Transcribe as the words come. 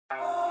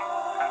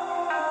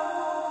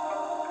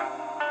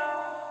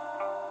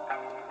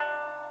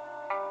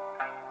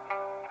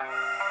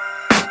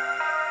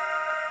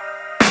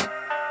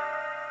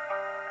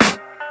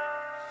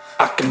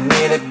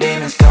the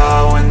demons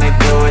call when they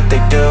do what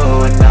they do.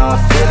 And now I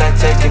feel like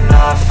taking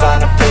off,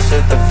 find a place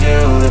with a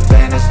view. The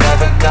pain is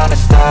never gonna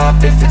stop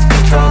if it's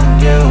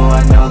controlling you.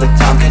 I know that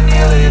time can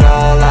heal it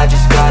all, I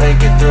just gotta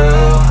get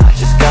through. I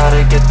just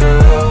gotta get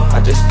through,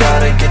 I just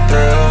gotta get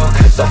through.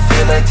 Cause I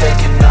feel like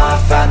taking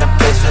off, find a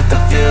place with a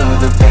view.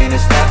 The pain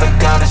is never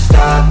gonna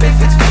stop if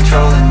it's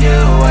controlling you.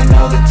 I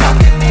know that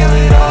time can heal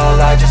it all,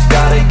 I just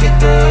gotta get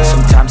through.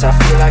 Sometimes I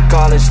feel like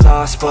all is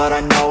lost, but I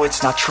know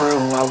it's not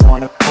true. I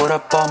wanna put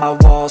up all my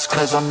walls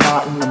cause I'm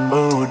not in the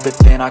mood, but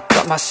then I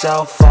cut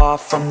myself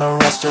off from the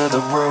rest of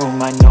the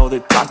room. I know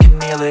that time can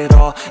heal it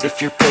all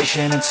if you're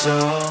patient and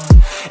soon.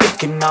 It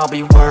can all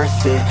be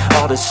worth it,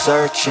 all the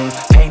searching.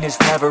 Pain is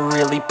never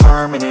really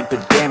permanent,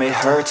 but damn it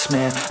hurts,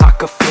 man. I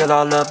could feel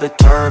all of the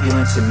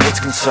turbulence and it's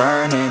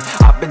concerning.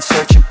 I've been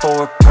searching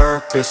for a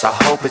purpose, I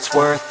hope it's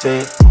worth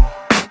it.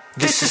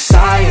 This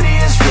society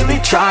is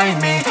really trying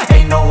me.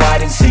 Ain't no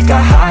hide and seek,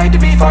 I hide to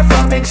be far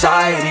from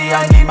anxiety.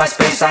 I need my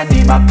space, I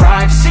need my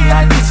privacy.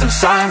 I need some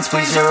silence,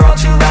 please, you're all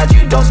too loud.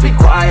 You don't speak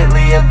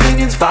quietly,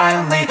 opinions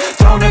violently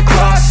thrown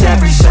across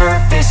every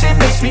surface. It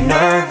makes me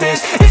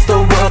nervous, it's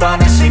the world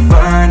honestly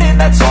burning.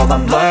 That's all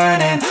I'm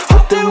learning,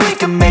 hope that we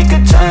can make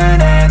a turn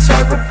and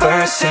start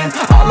reversing.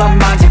 All our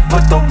minds, we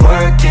put the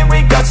work in,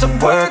 we got some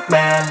work,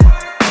 man.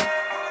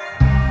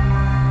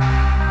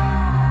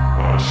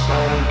 I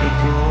started to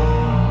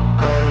grow.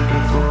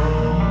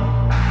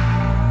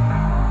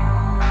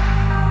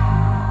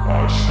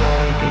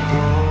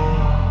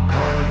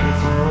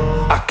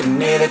 I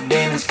can hear the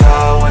demons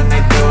call when they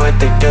do what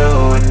they do.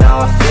 And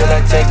now I feel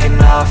like taking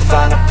off,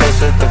 find a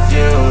place with a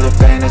view. The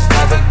pain is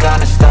never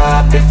gonna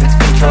stop if it's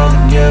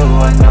controlling you.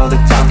 I know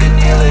that time can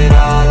heal it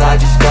all, I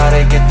just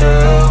gotta get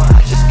through.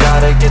 I just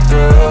gotta get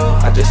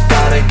through, I just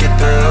gotta get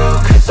through.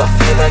 Cause I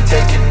feel like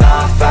taking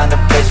off, find a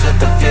place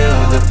with a view.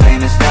 The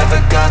pain is never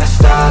gonna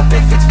stop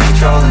if it's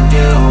controlling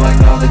you. I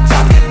know that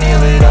time can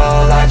heal it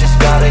all, I just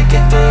gotta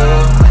get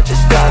through. I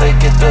just gotta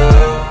get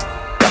through.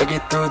 Gotta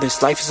get through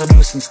this, life is a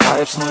nuisance,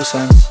 tie up some loose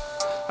ends.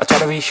 I try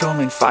to be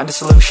human, find a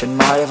solution,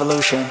 my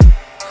evolution.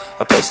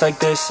 A place like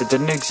this, it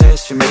didn't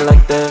exist, we made it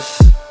like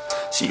this.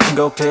 So you can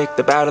go pick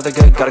the bad or the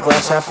good, got a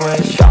glass halfway.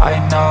 I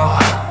know,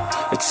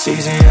 it's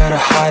easier to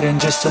hide than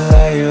just to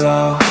lay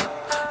low.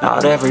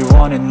 Not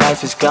everyone in life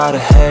has got a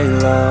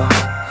halo.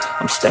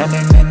 I'm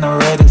standing in the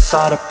red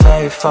inside a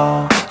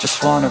payphone,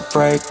 just wanna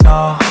break,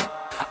 no.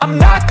 I'm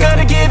not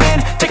gonna give in,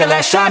 take a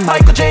last shot,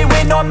 Michael J.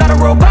 Win. No, I'm not a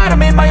robot,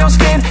 I'm in my own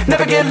skin.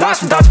 Never get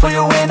lost when thoughts pull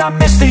you in. I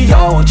miss the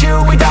old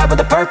you, we died with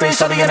a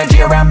purpose. All the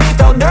energy around me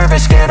felt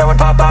nervous, scared I would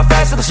pop off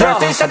fast to the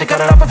surface. Had to cut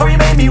it off before you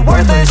made me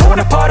worthless. Torn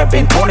apart, I've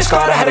been torn and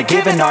scarred. I had a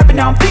given art, but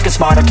now I'm thinking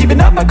smart. I'm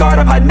keeping up my guard,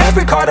 I'm hiding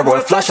every card. A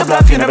royal flush of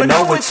left, you never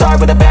know what's hard.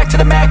 With a back to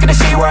the mat, gonna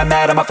see where I'm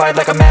at. I'ma fight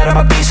like I'm mad, I'm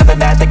a beast of the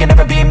net. They can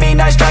never be me,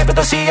 nice try, but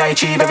they'll see I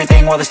achieve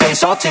everything while they stay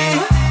salty.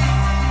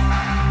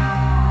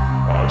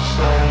 I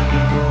started to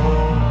go.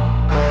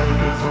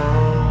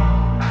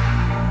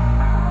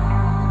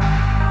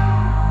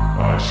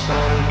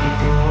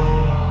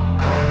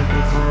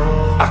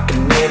 I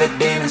can hear the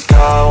demons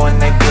call when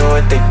they do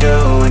what they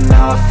do. And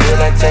now I feel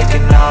like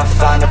taking off,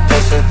 find a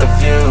place with a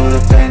view. The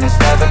pain is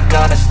never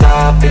gonna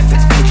stop if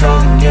it's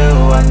controlling you.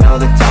 I know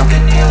that time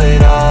can heal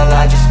it all,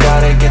 I just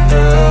gotta get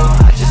through.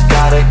 I just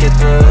gotta get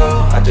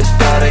through, I just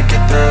gotta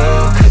get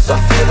through. Cause I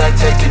feel like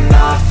taking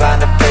off,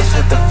 find a place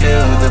with a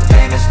view. The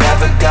pain is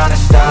never gonna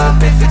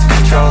stop if it's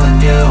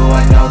controlling you.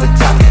 I know that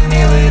time